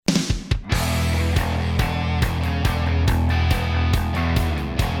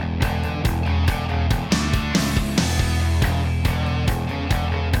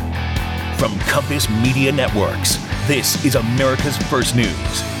Compass Media Networks. This is America's First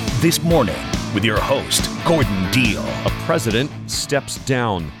News. This morning with your host, Gordon Deal. A president steps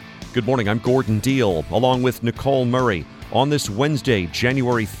down. Good morning, I'm Gordon Deal, along with Nicole Murray. On this Wednesday,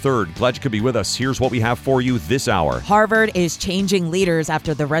 January 3rd. Glad you could be with us. Here's what we have for you this hour. Harvard is changing leaders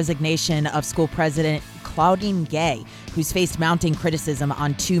after the resignation of school president Claudine Gay, who's faced mounting criticism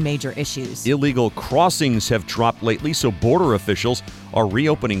on two major issues. Illegal crossings have dropped lately, so border officials are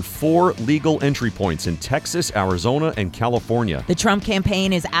reopening 4 legal entry points in Texas, Arizona, and California. The Trump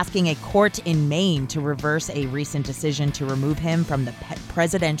campaign is asking a court in Maine to reverse a recent decision to remove him from the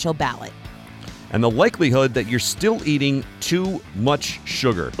presidential ballot. And the likelihood that you're still eating too much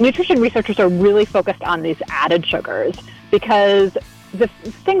sugar. Nutrition researchers are really focused on these added sugars because the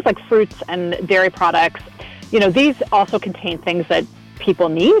things like fruits and dairy products, these also contain things that people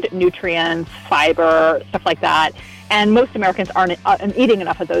need, nutrients, fiber, stuff like that. And most Americans aren't eating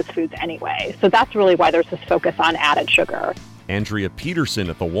enough of those foods anyway. So that's really why there's this focus on added sugar. Andrea Peterson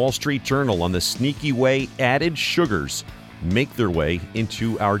at the Wall Street Journal on the sneaky way added sugars make their way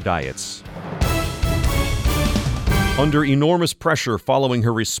into our diets. Under enormous pressure following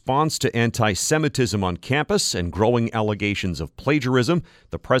her response to anti-Semitism on campus and growing allegations of plagiarism,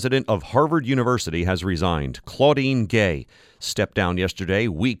 the president of Harvard University has resigned. Claudine Gay stepped down yesterday,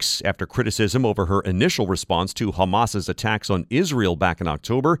 weeks after criticism over her initial response to Hamas's attacks on Israel back in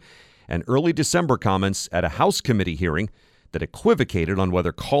October and early December comments at a House committee hearing that equivocated on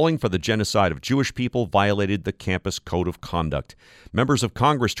whether calling for the genocide of Jewish people violated the campus code of conduct. Members of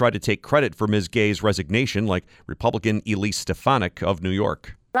Congress tried to take credit for Ms. Gay's resignation, like Republican Elise Stefanik of New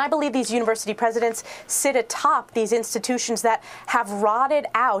York. I believe these university presidents sit atop these institutions that have rotted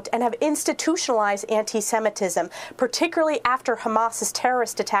out and have institutionalized anti-Semitism, particularly after Hamas's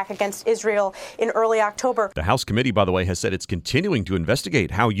terrorist attack against Israel in early October. The House committee, by the way, has said it's continuing to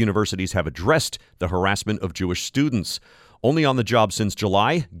investigate how universities have addressed the harassment of Jewish students. Only on the job since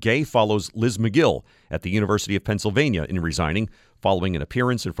July, Gay follows Liz McGill at the University of Pennsylvania in resigning, following an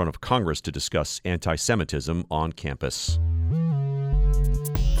appearance in front of Congress to discuss anti-Semitism on campus.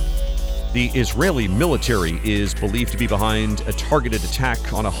 The Israeli military is believed to be behind a targeted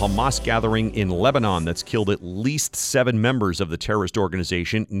attack on a Hamas gathering in Lebanon that's killed at least 7 members of the terrorist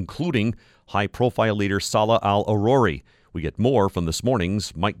organization, including high-profile leader Salah al-Arori. We get more from this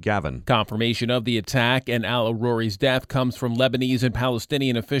morning's Mike Gavin. Confirmation of the attack and al-Arori's death comes from Lebanese and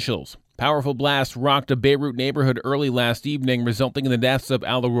Palestinian officials. Powerful blasts rocked a Beirut neighborhood early last evening, resulting in the deaths of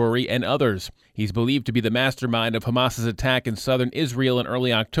al-Arori and others. He's believed to be the mastermind of Hamas's attack in southern Israel in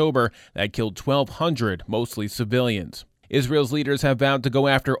early October that killed 1,200, mostly civilians. Israel's leaders have vowed to go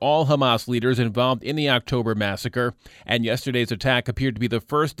after all Hamas leaders involved in the October massacre, and yesterday's attack appeared to be the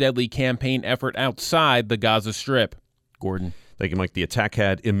first deadly campaign effort outside the Gaza Strip. Gordon. Thank you, Mike. The attack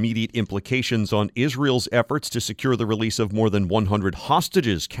had immediate implications on Israel's efforts to secure the release of more than 100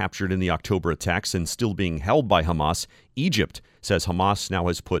 hostages captured in the October attacks and still being held by Hamas. Egypt says Hamas now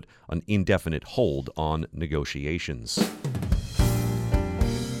has put an indefinite hold on negotiations.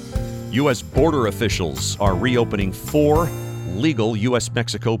 U.S. border officials are reopening 4 legal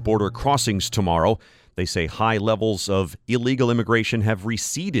U.S.-Mexico border crossings tomorrow. They say high levels of illegal immigration have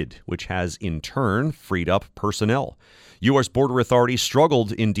receded, which has in turn freed up personnel. U.S. border authorities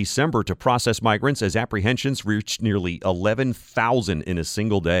struggled in December to process migrants as apprehensions reached nearly 11,000 in a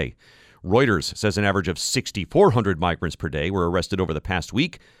single day. Reuters says an average of 6,400 migrants per day were arrested over the past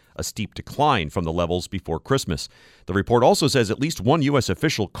week, a steep decline from the levels before Christmas. The report also says at least one U.S.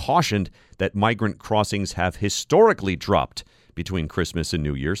 official cautioned that migrant crossings have historically dropped between Christmas and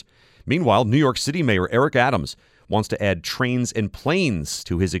New Year's. Meanwhile, New York City Mayor Eric Adams wants to add trains and planes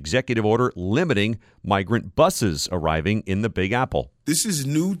to his executive order limiting migrant buses arriving in the Big Apple. This is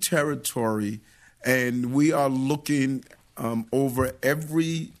new territory, and we are looking over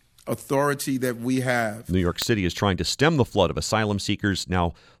every authority that we have. New York City is trying to stem the flood of asylum seekers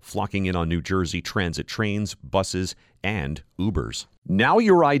now flocking in on New Jersey transit trains, buses, and Ubers. Now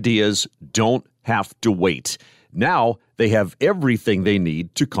your ideas don't have to wait. Now they have everything they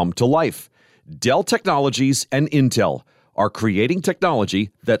need to come to life. Dell Technologies and Intel are creating technology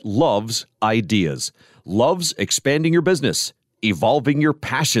that loves ideas, loves expanding your business, evolving your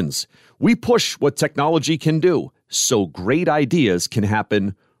passions. We push what technology can do so great ideas can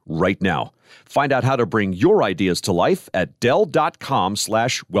happen right now. Find out how to bring your ideas to life at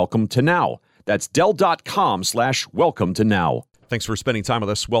Dell.com/welcome to now. That's Dell.com/welcome to now. Thanks for spending time with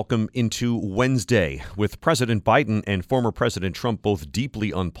us. Welcome into Wednesday. With President Biden and former President Trump both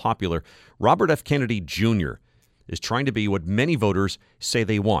deeply unpopular, Robert F. Kennedy Jr. is trying to be what many voters say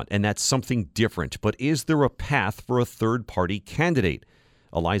they want, and that's something different. But is there a path for a third-party candidate?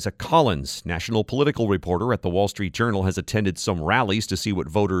 Eliza Collins, national political reporter at the Wall Street Journal, has attended some rallies to see what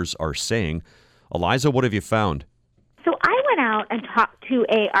voters are saying. Eliza, what have you found? So I went out and talked to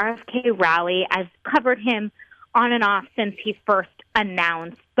a RFK rally. I've covered him on and off since he first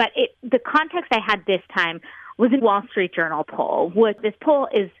announced, but the context I had this time was a Wall Street Journal poll. This poll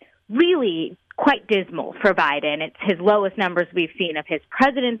is really quite dismal for Biden. It's his lowest numbers we've seen of his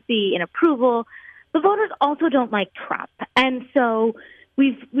presidency and approval. The voters also don't like Trump. And so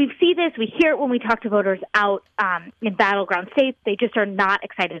we see this, we hear it when we talk to voters out in battleground states. They just are not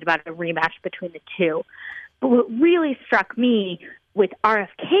excited about a rematch between the two. But what really struck me with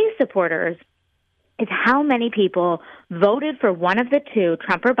RFK supporters is how many people voted for one of the two,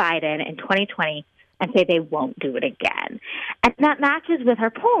 Trump or Biden, in 2020 and say they won't do it again. And that matches with our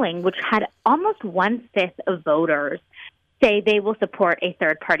polling, which had almost 1/5 of voters say they will support a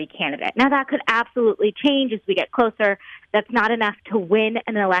third-party candidate. Now, that could absolutely change as we get closer. That's not enough to win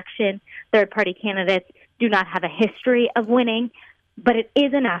an election. Third-party candidates do not have a history of winning, but it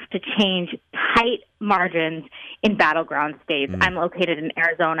is enough to change tight margins in battleground states. I'm located in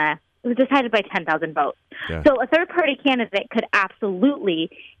Arizona. It was decided by 10,000 votes. Yeah. So a third-party candidate could absolutely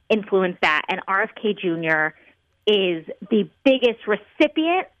influence that, and RFK Jr. is the biggest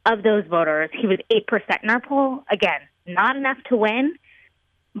recipient of those voters. He was 8% in our poll. Again, not enough to win,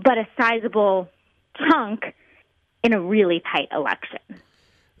 but a sizable chunk in a really tight election.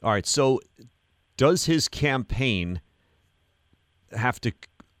 All right, so does his campaign have to,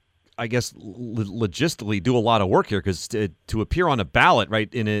 I guess, logistically do a lot of work here? Because to appear on a ballot,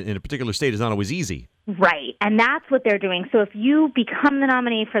 right, in a particular state is not always easy. Right, and that's what they're doing. So if you become the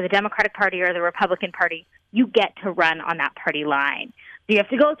nominee for the Democratic Party or the Republican Party, you get to run on that party line. So you have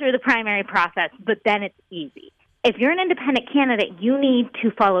to go through the primary process, but then it's easy. If you're an independent candidate, you need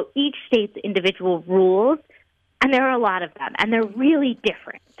to follow each state's individual rules, and there are a lot of them, and they're really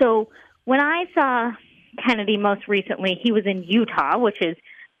different. So when I saw Kennedy most recently, he was in Utah, which is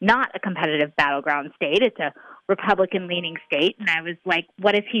not a competitive battleground state. It's a Republican-leaning state, and I was like,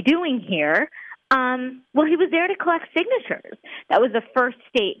 what is he doing here? Well, he was there to collect signatures. That was the first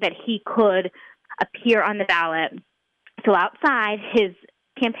state that he could appear on the ballot. So outside, his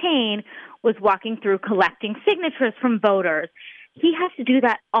campaign was walking through collecting signatures from voters. He has to do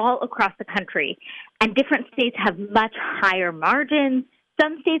that all across the country, and different states have much higher margins.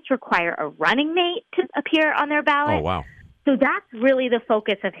 Some states require a running mate to appear on their ballot. Oh, wow. So that's really the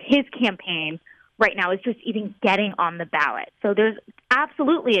focus of his campaign right now, is just even getting on the ballot. So there's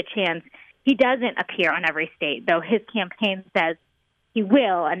absolutely a chance he doesn't appear on every state, though his campaign says he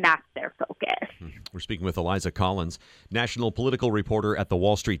will, and that's their focus. We're speaking with Eliza Collins, national political reporter at the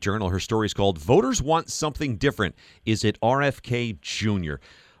Wall Street Journal. Her story is called Voters Want Something Different. Is it RFK Jr.?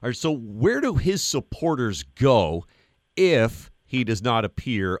 All right, so where do his supporters go if he does not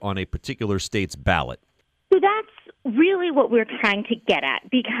appear on a particular state's ballot? So that's really what we're trying to get at,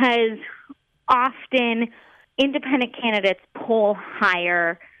 because often independent candidates poll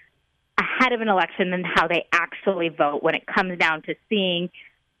higher ahead of an election than how they actually vote when it comes down to seeing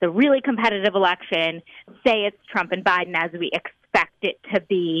the really competitive election. Say it's Trump and Biden as we expect it to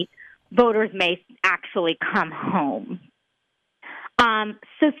be, voters may actually come home.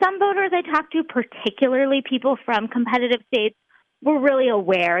 So some voters I talked to, particularly people from competitive states, were really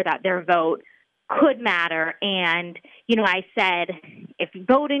aware that their vote could matter. And, I said, if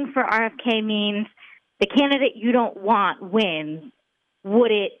voting for RFK means the candidate you don't want wins,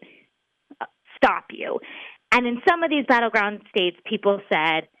 would it stop you? And in some of these battleground states, people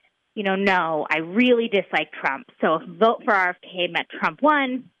said, no, I really dislike Trump. So if vote for RFK meant Trump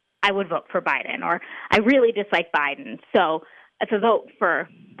won, I would vote for Biden. Or I really dislike Biden. So if a vote for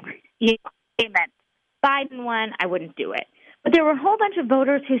meant Biden won, I wouldn't do it. But there were a whole bunch of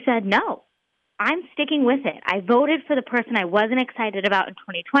voters who said, no, I'm sticking with it. I voted for the person I wasn't excited about in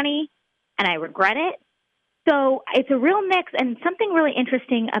 2020, and I regret it. So it's a real mix, and something really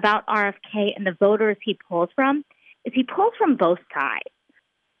interesting about RFK and the voters he pulls from is he pulls from both sides.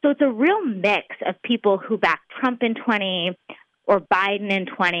 So it's a real mix of people who backed Trump in 20 or Biden in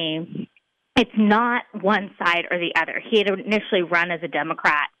 20. It's not one side or the other. He had initially run as a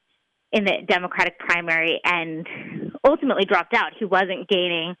Democrat in the Democratic primary and ultimately dropped out. He wasn't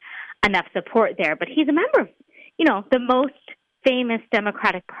gaining enough support there, but he's a member of, the most famous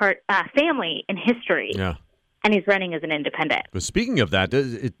Democratic family in history. Yeah. And he's running as an independent. But speaking of that,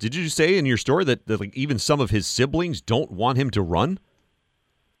 did you say in your story that like even some of his siblings don't want him to run?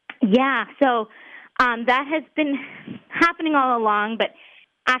 Yeah, so that has been happening all along, but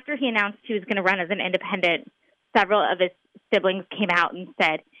after he announced he was going to run as an independent, several of his siblings came out and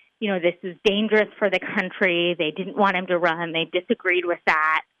said, this is dangerous for the country. They didn't want him to run. They disagreed with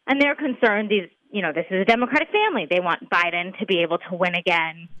that. And they're concerned this is a Democratic family. They want Biden to be able to win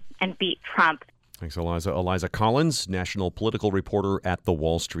again and beat Trump. Thanks, Eliza. Eliza Collins, national political reporter at the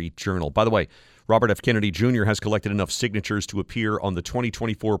Wall Street Journal. By the way, Robert F. Kennedy Jr. has collected enough signatures to appear on the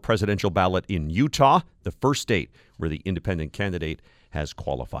 2024 presidential ballot in Utah, the first state where the independent candidate has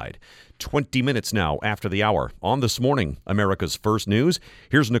qualified. 20 minutes now after the hour. On This Morning, America's First News,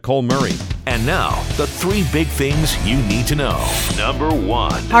 here's Nicole Murray. And now, the three big things you need to know. Number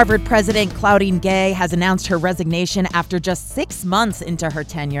one. Harvard President Claudine Gay has announced her resignation after just 6 months into her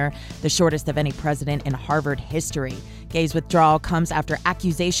tenure, the shortest of any president in Harvard history. Gay's withdrawal comes after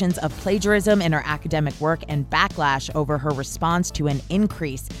accusations of plagiarism in her academic work and backlash over her response to an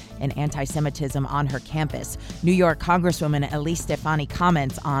increase in anti-Semitism on her campus. New York Congresswoman Elise Stephani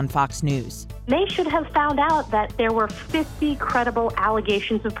comments on Fox News. They should have found out that there were 50 credible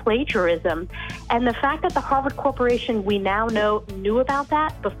allegations of plagiarism. And the fact that the Harvard Corporation, we now know, knew about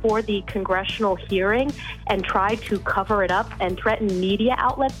that before the congressional hearing and tried to cover it up and threaten media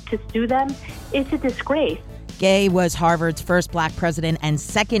outlets to sue them is a disgrace. Gay was Harvard's first black president and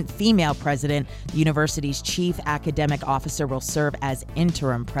second female president. The university's chief academic officer will serve as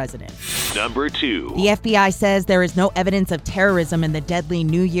interim president. Number two. The FBI says there is no evidence of terrorism in the deadly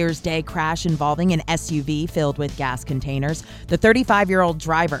New Year's Day crash involving an SUV filled with gas containers. The 35-year-old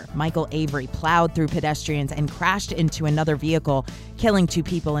driver, Michael Avery, plowed through pedestrians and crashed into another vehicle, killing 2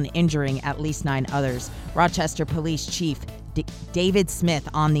 people and injuring at least 9 others. Rochester Police Chief David Smith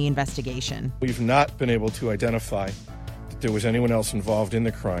on the investigation. We've not been able to identify that there was anyone else involved in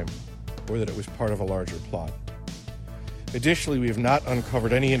the crime or that it was part of a larger plot. Additionally, we have not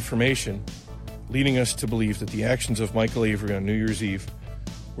uncovered any information leading us to believe that the actions of Michael Avery on New Year's Eve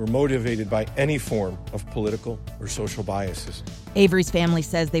were motivated by any form of political or social biases. Avery's family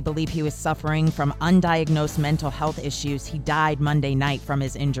says they believe he was suffering from undiagnosed mental health issues. He died Monday night from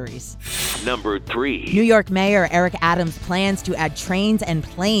his injuries. Number three. New York Mayor Eric Adams plans to add trains and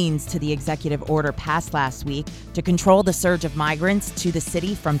planes to the executive order passed last week to control the surge of migrants to the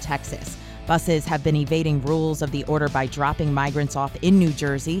city from Texas. Buses have been evading rules of the order by dropping migrants off in New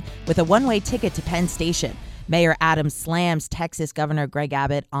Jersey with a one-way ticket to Penn Station. Mayor Adams slams Texas Governor Greg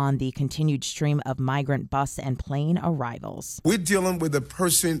Abbott on the continued stream of migrant bus and plane arrivals. We're dealing with a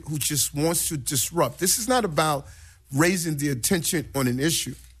person who just wants to disrupt. This is not about raising the attention on an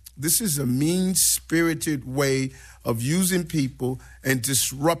issue. This is a mean-spirited way of using people and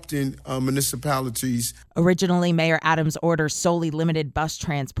disrupting municipalities. Originally, Mayor Adams' order solely limited bus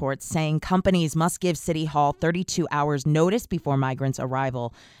transport, saying companies must give City Hall 32 hours notice before migrants'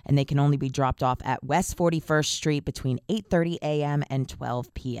 arrival, and they can only be dropped off at West 41st Street between 8:30 a.m. and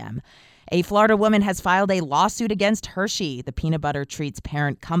 12 p.m. A Florida woman has filed a lawsuit against Hershey, the peanut butter treats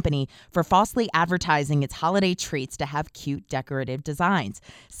parent company, for falsely advertising its holiday treats to have cute decorative designs.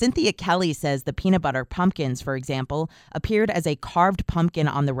 Cynthia Kelly says the peanut butter pumpkins, for example, appeared as a carved pumpkin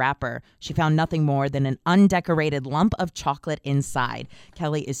on the wrapper. She found nothing more than an undecorated lump of chocolate inside.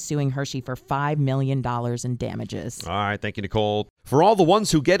 Kelly is suing Hershey for $5 million in damages. All right, thank you, Nicole. For all the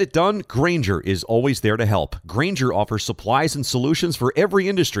ones who get it done, Grainger is always there to help. Grainger offers supplies and solutions for every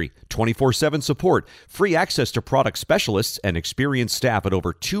industry, 24/7 support, free access to product specialists, and experienced staff at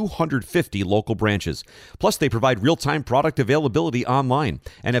over 250 local branches. Plus, they provide real-time product availability online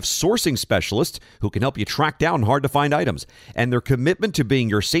and have sourcing specialists who can help you track down hard-to-find items. And their commitment to being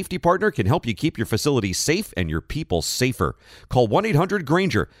your safety partner can help you keep your facilities safe and your people safer. Call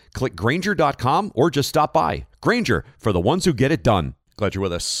 1-800-GRAINGER. Click Grainger.com or just stop by. Grainger, for the ones who get it done. Glad you're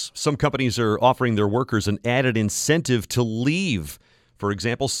with us. Some companies are offering their workers an added incentive to leave. For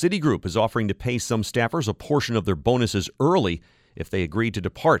example, Citigroup is offering to pay some staffers a portion of their bonuses early if they agree to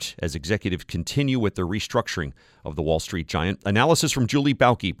depart as executives continue with their restructuring of the Wall Street giant. Analysis from Julie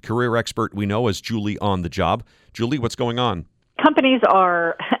Bauke, career expert we know as Julie on the job. Julie, what's going on? Companies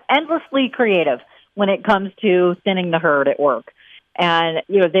are endlessly creative when it comes to thinning the herd at work. And,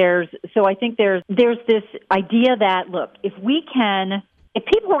 I think there's this idea that, look, if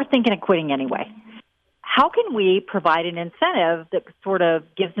people were thinking of quitting anyway, how can we provide an incentive that sort of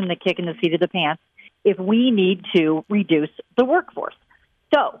gives them the kick in the seat of the pants if we need to reduce the workforce?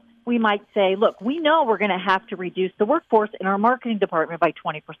 So we might say, look, we know we're going to have to reduce the workforce in our marketing department by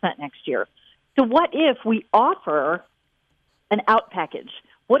 20% next year. So what if we offer an out package?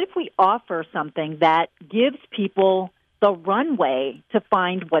 What if we offer something that gives people the runway to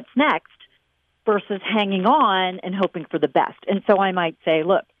find what's next versus hanging on and hoping for the best? And so I might say,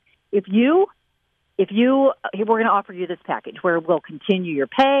 look, if we're going to offer you this package where we'll continue your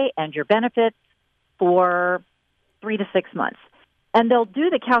pay and your benefits for 3 to 6 months. And they'll do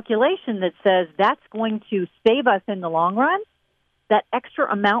the calculation that says that's going to save us in the long run, that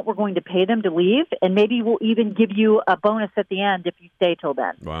extra amount we're going to pay them to leave, and maybe we'll even give you a bonus at the end if you stay till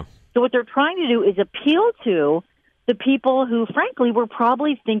then. Wow. So what they're trying to do is appeal to the people who, frankly, were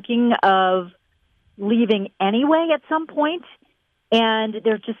probably thinking of leaving anyway at some point, and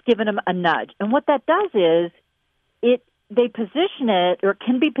they're just giving them a nudge. And what that does is they position it, or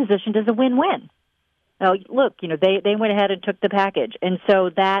can be positioned as a win-win. Now, look, they went ahead and took the package, and so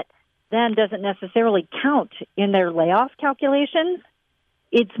that then doesn't necessarily count in their layoff calculations.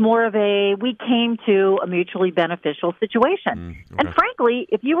 It's more of we came to a mutually beneficial situation. Okay. And frankly,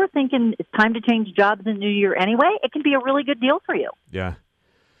 if you were thinking it's time to change jobs in the new year anyway, it can be a really good deal for you. Yeah.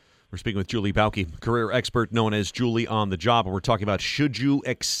 We're speaking with Julie Bauke, career expert known as Julie on the Job, and we're talking about should you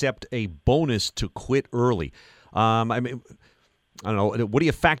accept a bonus to quit early? I don't know. What do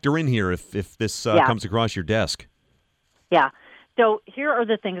you factor in here if this comes across your desk? Yeah. So here are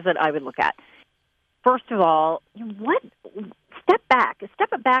the things that I would look at. First of all, step back or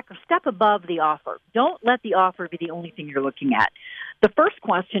step above the offer. Don't let the offer be the only thing you're looking at. The first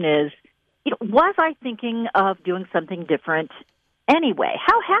question is, was I thinking of doing something different anyway?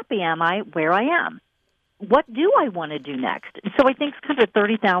 How happy am I where I am? What do I want to do next? So I think kind of a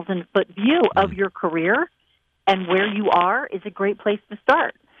 30,000-foot view of your career and where you are is a great place to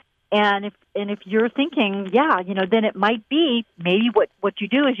start. And if you're thinking, then it might be maybe what you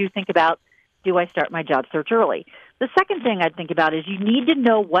do is you think about, do I start my job search early? The second thing I'd think about is you need to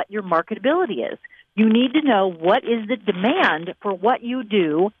know what your marketability is. You need to know what is the demand for what you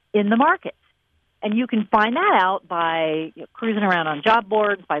do in the market. And you can find that out by cruising around on job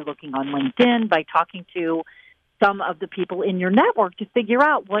boards, by looking on LinkedIn, by talking to some of the people in your network to figure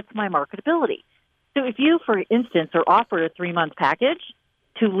out what's my marketability. So if you, for instance, are offered a 3-month package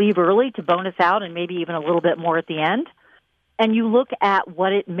to leave early, to bonus out, and maybe even a little bit more at the end, and you look at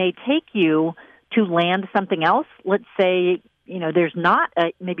what it may take you to land something else, let's say, there's not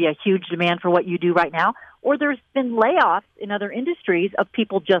maybe a huge demand for what you do right now, or there's been layoffs in other industries of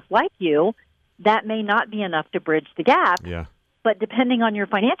people just like you, that may not be enough to bridge the gap. Yeah. But depending on your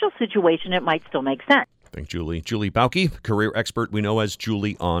financial situation, it might still make sense. Thank Julie. Julie Bauke, career expert we know as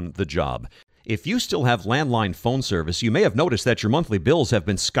Julie on the Job. If you still have landline phone service, you may have noticed that your monthly bills have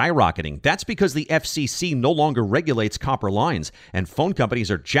been skyrocketing. That's because the FCC no longer regulates copper lines, and phone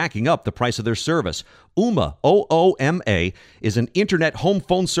companies are jacking up the price of their service. Ooma, O-O-M-A, is an internet home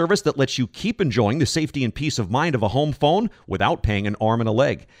phone service that lets you keep enjoying the safety and peace of mind of a home phone without paying an arm and a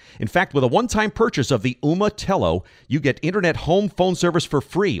leg. In fact, with a one-time purchase of the Ooma Tello, you get internet home phone service for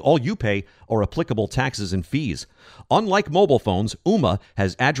free. All you pay are applicable taxes and fees. Unlike mobile phones, Ooma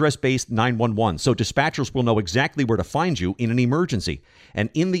has address-based 911, so dispatchers will know exactly where to find you in an emergency. And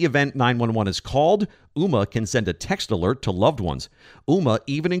in the event 911 is called, Ooma can send a text alert to loved ones. Ooma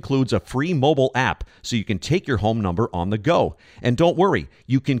even includes a free mobile app so you can take your home number on the go. And don't worry,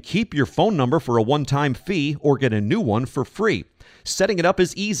 you can keep your phone number for a one-time fee or get a new one for free. Setting it up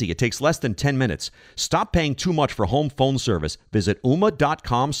is easy. It takes less than 10 minutes. Stop paying too much for home phone service. Visit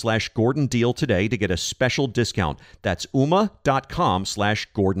ooma.com/Gordon Deal today to get a special discount. That's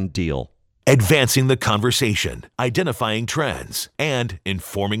ooma.com/Gordon Deal. Advancing the conversation, identifying trends, and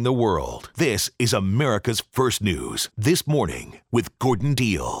informing the world. This is America's First News This Morning with Gordon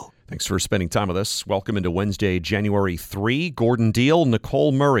Deal. Thanks for spending time with us. Welcome into Wednesday, January 3. Gordon Deal,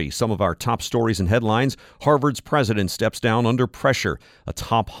 Nicole Murray. Some of our top stories and headlines. Harvard's president steps down under pressure. A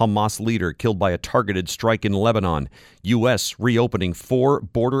top Hamas leader killed by a targeted strike in Lebanon. U.S. reopening 4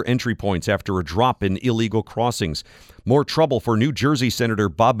 border entry points after a drop in illegal crossings. More trouble for New Jersey Senator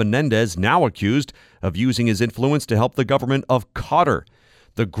Bob Menendez, now accused of using his influence to help the government of Qatar.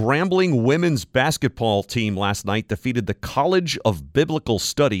 The Grambling women's basketball team last night defeated the College of Biblical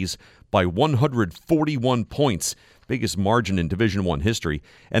Studies by 141 points, biggest margin in Division I history.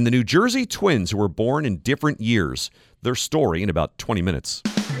 And the New Jersey Twins, who were born in different years. Their story in about 20 minutes.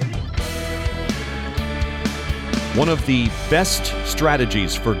 One of the best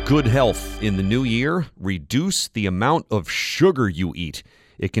strategies for good health in the new year, reduce the amount of sugar you eat.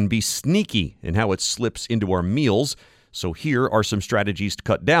 It can be sneaky in how it slips into our meals. So here are some strategies to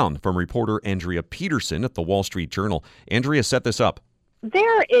cut down from reporter Andrea Peterson at the Wall Street Journal. Andrea, set this up.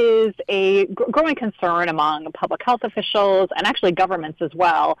 There is a growing concern among public health officials and actually governments as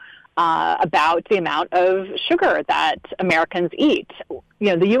well about the amount of sugar that Americans eat.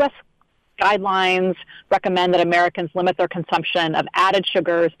 The U.S. guidelines recommend that Americans limit their consumption of added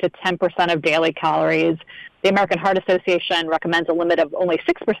sugars to 10% of daily calories. The American Heart Association recommends a limit of only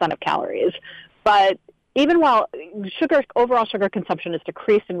 6% of calories. But even while overall sugar consumption has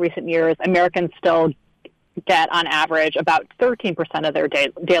decreased in recent years, Americans still get, on average, about 13% of their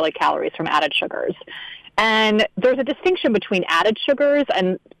daily calories from added sugars. And there's a distinction between added sugars,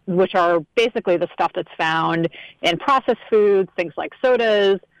 and which are basically the stuff that's found in processed foods, things like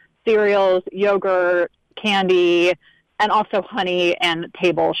sodas, cereals, yogurt, candy, and also honey and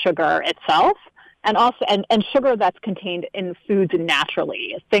table sugar itself, and also and sugar that's contained in foods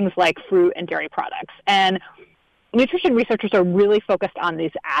naturally, things like fruit and dairy products. And nutrition researchers are really focused on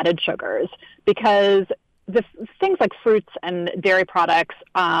these added sugars because the things like fruits and dairy products,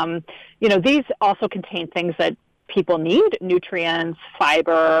 these also contain things that people need, nutrients,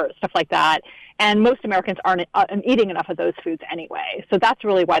 fiber, stuff like that. And most Americans aren't eating enough of those foods anyway. So that's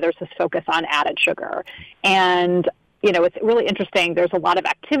really why there's this focus on added sugar. And it's really interesting. There's a lot of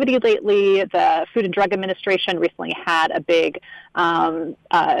activity lately. The Food and Drug Administration recently had a big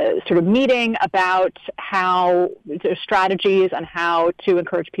sort of meeting about how strategies on how to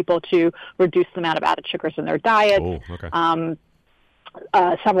encourage people to reduce the amount of added sugars in their diets. Oh, okay.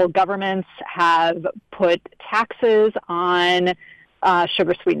 Several governments have put taxes on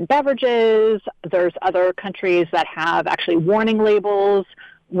sugar-sweetened beverages. There's other countries that have actually warning labels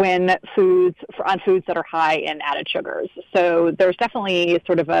on foods that are high in added sugars. So there's definitely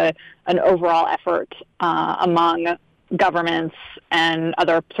sort of an overall effort among governments and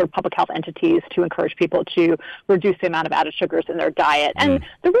other sort of public health entities to encourage people to reduce the amount of added sugars in their diet. And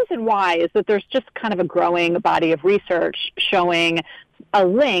the reason why is that there's just kind of a growing body of research showing a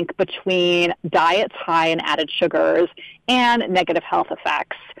link between diets high in added sugars and negative health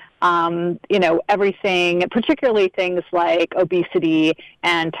effects. Everything, particularly things like obesity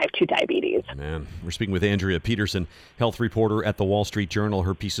and type 2 diabetes. Man, we're speaking with Andrea Peterson, health reporter at the Wall Street Journal.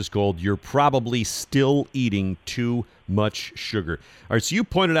 Her piece is called "You're Probably Still Eating Too Much Sugar." All right, so you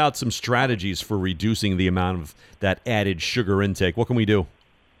pointed out some strategies for reducing the amount of that added sugar intake. What can we do?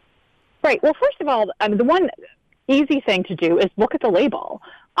 Right. Well, first of all, the one easy thing to do is look at the label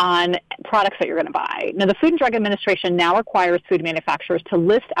on products that you're going to buy. Now, the Food and Drug Administration now requires food manufacturers to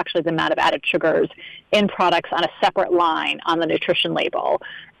list actually the amount of added sugars in products on a separate line on the nutrition label.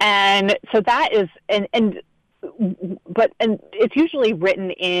 And so that is, and it's usually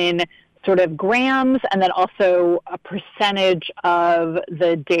written in sort of grams and then also a percentage of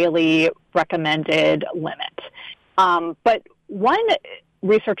the daily recommended limit. But one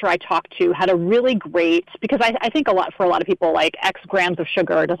researcher I talked to had a really great, because I think for a lot of people, like X grams of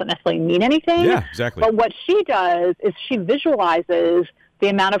sugar doesn't necessarily mean anything. Yeah, exactly. But what she does is she visualizes the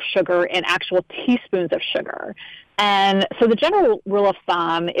amount of sugar in actual teaspoons of sugar. And so the general rule of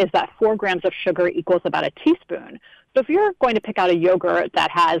thumb is that 4 grams of sugar equals about a teaspoon. So if you're going to pick out a yogurt that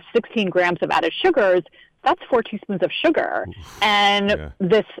has 16 grams of added sugars, that's 4 teaspoons of sugar. And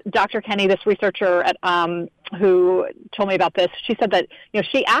this Dr. Kenny, this researcher at who told me about this, she said that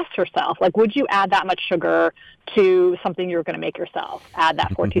she asked herself, like, would you add that much sugar to something you're going to make yourself? Add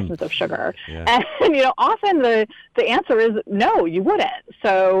that 4 teaspoons of sugar, and often the answer is no, you wouldn't.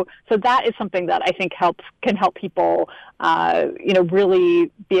 So that is something that I think can help people,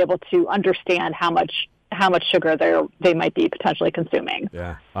 really be able to understand how much sugar they might be potentially consuming.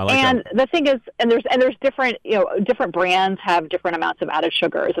 Yeah, I like and that. The thing is, and there's different different brands have different amounts of added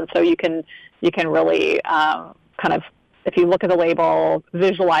sugars, and so you can really kind of, if you look at the label,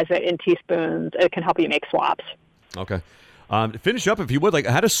 visualize it in teaspoons, it can help you make swaps. Okay, finish up if you would. Like,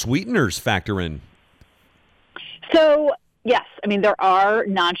 how do sweeteners factor in? So yes, there are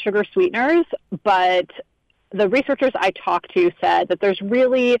non-sugar sweeteners, but the researchers I talked to said that there's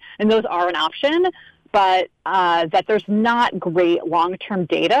really, and those are an option, but that there's not great long-term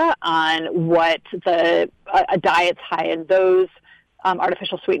data on what a diet's high in those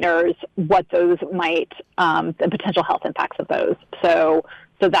artificial sweeteners, what those might, the potential health impacts of those. So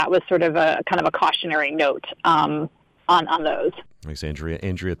that was sort of a kind of a cautionary note on those. Thanks, Andrea.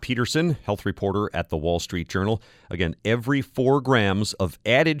 Andrea Peterson, health reporter at the Wall Street Journal. Again, every 4 grams of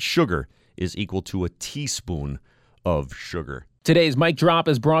added sugar is equal to a teaspoon of sugar. Today's Mic Drop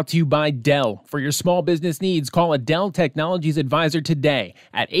is brought to you by Dell. For your small business needs, call a Dell Technologies advisor today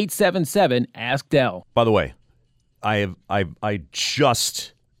at 877-ASK-DELL. By the way, I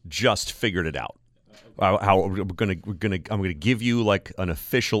just figured it out. How I'm gonna give you like an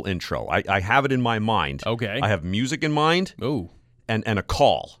official intro. I have it in my mind. Okay. I have music in mind. Ooh. And a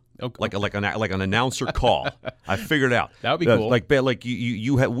call. Okay. Like an announcer call. I figured it out. That would be cool.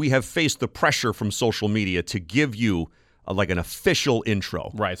 We have faced the pressure from social media to give you like an official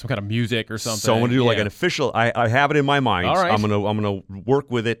intro. Right, some kind of music or something. So I'm gonna do like an official. I have it in my mind. All right. I'm gonna work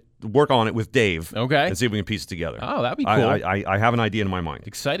with it work on it with Dave. Okay. And see if we can piece it together. Oh, that'd be cool. I have an idea in my mind.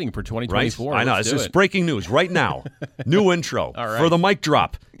 Exciting for 2024. Right? I know. Let's This do is it. breaking news right now. New intro All right. for the mic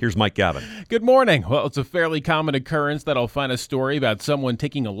drop. Here's Mike Gavin. Good morning. Well, it's a fairly common occurrence that I'll find a story about someone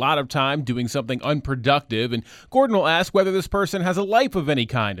taking a lot of time doing something unproductive, and Gordon will ask whether this person has a life of any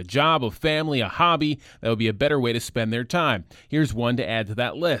kind, a job, a family, a hobby that would be a better way to spend their time. Here's one to add to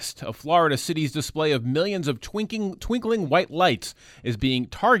that list. A Florida city's display of millions of twinkling white lights is being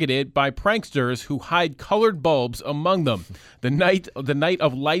targeted by pranksters who hide colored bulbs among them. The night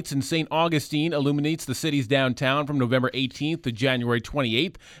of lights in St. Augustine illuminates the city's downtown from November 18th to January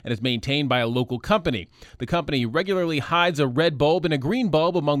 28th and is maintained by a local company. The company regularly hides a red bulb and a green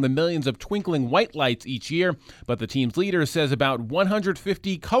bulb among the millions of twinkling white lights each year, but the team's leader says about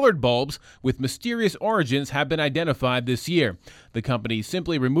 150 colored bulbs with mysterious origins have been identified this year. The company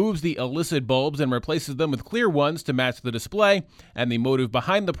simply removes the illicit bulbs and replaces them with clear ones to match the display, and the motive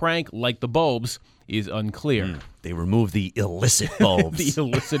behind the prank, like the bulbs, is unclear. They remove the illicit bulbs. The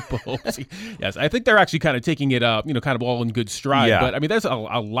illicit bulbs. Yes, I think they're actually kind of taking it, kind of all in good stride. Yeah. But, I mean, there's a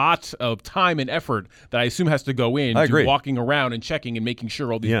lot of time and effort that I assume has to go in I agree. to walking around and checking and making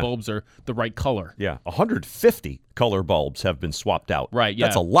sure all these bulbs are the right color. Yeah, 150 color bulbs have been swapped out. Right, yeah.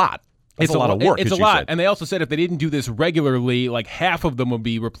 That's a lot. That's a lot of work. It's a as you lot. said. And they also said if they didn't do this regularly, like half of them would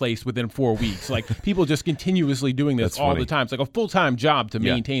be replaced within 4 weeks. Like people just continuously doing this That's all funny. the time. It's like a full-time job to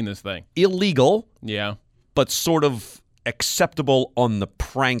maintain this thing. Illegal, Yeah. but sort of acceptable on the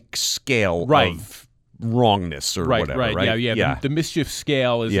prank scale Right. of wrongness or whatever, right? Yeah. The mischief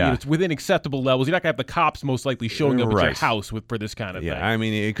scale is it's within acceptable levels. You're not going to have the cops most likely showing up at your Right. house for this kind of thing. I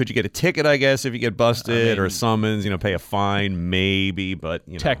mean, could you get a ticket, I guess, if you get busted or a summons, pay a fine, maybe, but,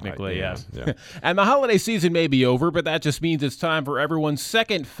 Technically, yes. Yeah. And the holiday season may be over, but that just means it's time for everyone's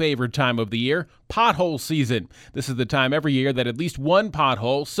second favorite time of the year, pothole season. This is the time every year that at least one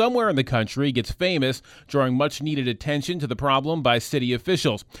pothole somewhere in the country gets famous, drawing much needed attention to the problem by city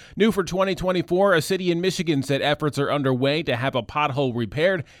officials. New for 2024, a city in Michigan said efforts are underway to have a pothole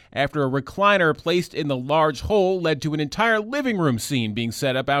repaired after a recliner placed in the large hole led to an entire living room scene being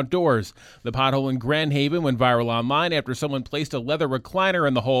set up outdoors. The pothole in Grand Haven went viral online after someone placed a leather recliner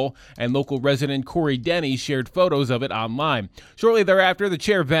in the hole, and local resident Corey Denny shared photos of it online. Shortly thereafter, the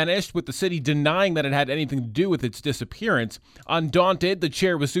chair vanished, with the city denying that it had anything to do with its disappearance. Undaunted, the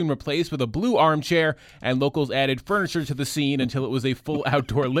chair was soon replaced with a blue armchair, and locals added furniture to the scene until it was a full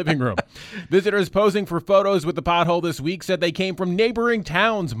outdoor living room. Visitors posing for photos with the pothole this week said they came from neighboring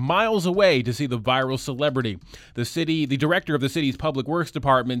towns miles away to see the viral celebrity. The director of the city's public works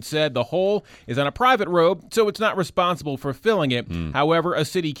department said the hole is on a private road, so it's not responsible for filling it. However, a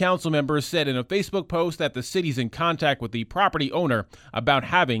city council member said in a Facebook post that the city's in contact with the property owner about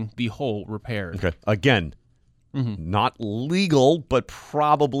having the hole repaired. Okay. Again, not legal, but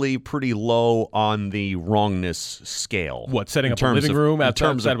probably pretty low on the wrongness scale. What, setting up a living room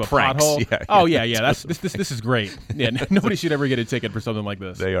outside of a pranks. pothole? Yeah. This is great. Yeah, nobody should ever get a ticket for something like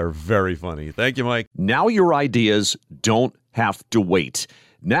this. They are very funny. Thank you, Mike. Now your ideas don't have to wait.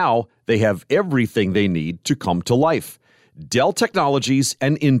 Now they have everything they need to come to life. Dell Technologies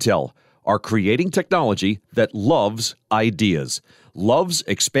and Intel are creating technology that loves ideas, loves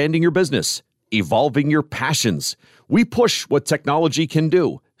expanding your business, evolving your passions. We push what technology can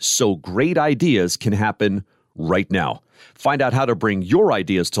do so great ideas can happen right now. Find out how to bring your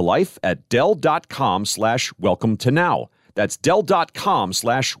ideas to life at Dell.com/welcome to now. That's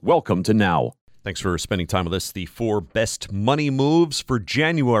Dell.com/welcome to now. Thanks for spending time with us. The 4 best money moves for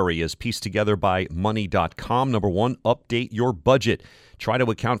January is pieced together by Money.com. Number 1, update your budget. Try to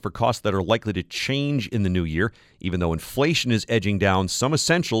account for costs that are likely to change in the new year. Even though inflation is edging down, some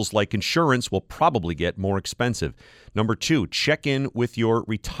essentials like insurance will probably get more expensive. Number 2, check in with your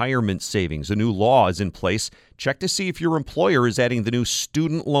retirement savings. A new law is in place. Check to see if your employer is adding the new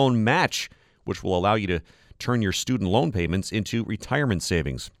student loan match, which will allow you to turn your student loan payments into retirement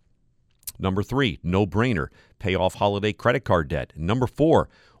savings. Number 3, no-brainer, pay off holiday credit card debt. Number 4,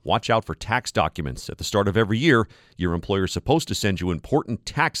 watch out for tax documents. At the start of every year, your employer is supposed to send you important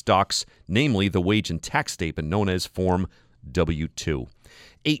tax docs, namely the wage and tax statement known as Form W-2.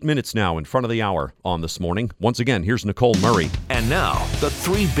 8 minutes now in front of the hour on This Morning. Once again, here's Nicole Murray. And now, the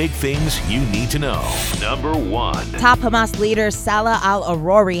 3 big things you need to know. Number 1. Top Hamas leader Salah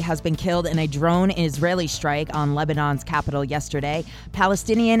al-Arori has been killed in a drone Israeli strike on Lebanon's capital yesterday.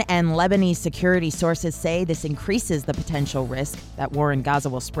 Palestinian and Lebanese security sources say this increases the potential risk that war in Gaza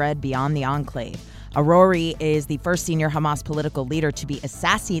will spread beyond the enclave. Arori is the first senior Hamas political leader to be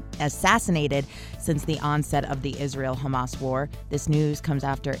assassinated since the onset of the Israel-Hamas war. This news comes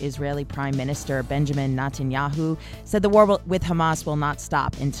after Israeli Prime Minister Benjamin Netanyahu said the war with Hamas will not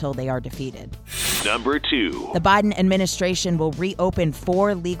stop until they are defeated. Number 2. The Biden administration will reopen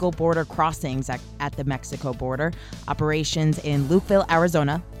 4 legal border crossings at the Mexico border. Operations in Lukeville,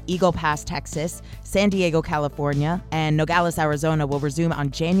 Arizona, Eagle Pass, Texas, San Diego, California, and Nogales, Arizona will resume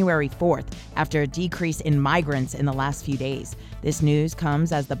on January 4th after a decrease in migrants in the last few days. This news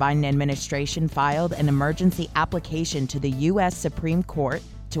comes as the Biden administration filed an emergency application to the U.S. Supreme Court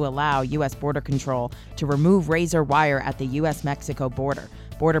to allow U.S. Border Control to remove razor wire at the U.S.-Mexico border.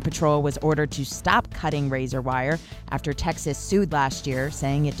 Border Patrol was ordered to stop cutting razor wire after Texas sued last year,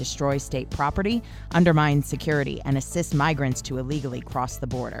 saying it destroys state property, undermines security, and assists migrants to illegally cross the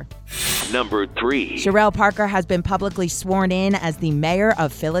border. Number 3. Sherelle Parker has been publicly sworn in as the mayor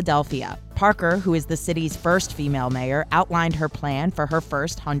of Philadelphia. Parker, who is the city's first female mayor, outlined her plan for her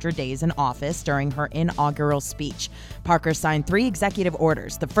first 100 days in office during her inaugural speech. Parker signed 3 executive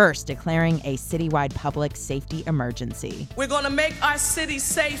orders, the first declaring a citywide public safety emergency. We're going to make our city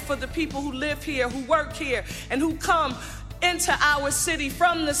safe for the people who live here, who work here, and who come into our city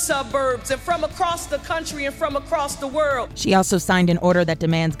from the suburbs and from across the country and from across the world. She also signed an order that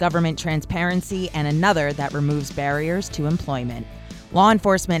demands government transparency and another that removes barriers to employment. Law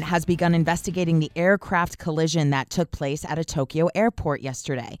enforcement has begun investigating the aircraft collision that took place at a Tokyo airport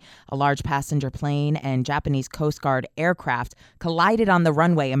yesterday. A large passenger plane and Japanese Coast Guard aircraft collided on the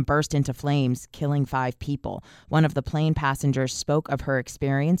runway and burst into flames, killing 5 people. One of the plane passengers spoke of her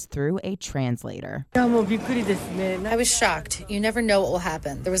experience through a translator. I was shocked. You never know what will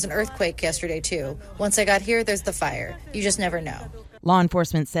happen. There was an earthquake yesterday, too. Once I got here, there's the fire. You just never know. Law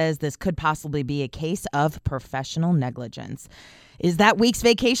enforcement says this could possibly be a case of professional negligence. Is that week's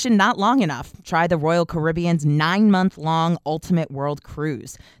vacation not long enough? Try the Royal Caribbean's 9-month-long Ultimate World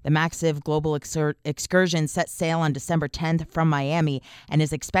Cruise. The massive global excursion sets sail on December 10th from Miami and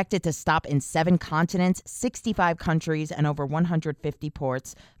is expected to stop in 7 continents, 65 countries, and over 150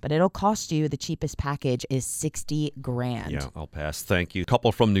 ports. But it'll cost you, the cheapest package is $60,000. Yeah, I'll pass. Thank you. A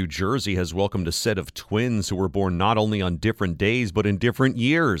couple from New Jersey has welcomed a set of twins who were born not only on different days, but in different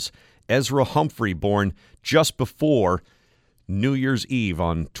years. Ezra Humphrey, born just before New Year's Eve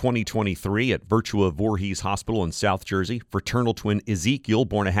on 2023 at Virtua Voorhees Hospital in South Jersey. Fraternal twin Ezekiel,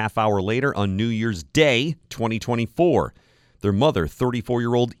 born a half hour later on New Year's Day, 2024. Their mother,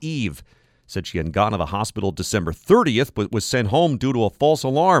 34-year-old Eve, said she had gone to the hospital December 30th, but was sent home due to a false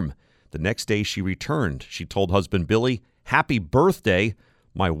alarm. The next day she returned. She told husband Billy, "Happy birthday,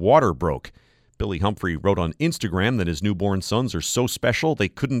 my water broke." Billy Humphrey wrote on Instagram that his newborn sons are so special they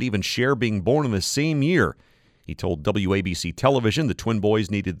couldn't even share being born in the same year. He told WABC Television the twin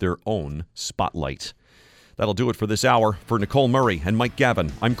boys needed their own spotlight. That'll do it for this hour. For Nicole Murray and Mike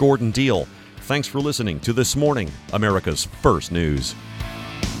Gavin, I'm Gordon Deal. Thanks for listening to This Morning, America's First News.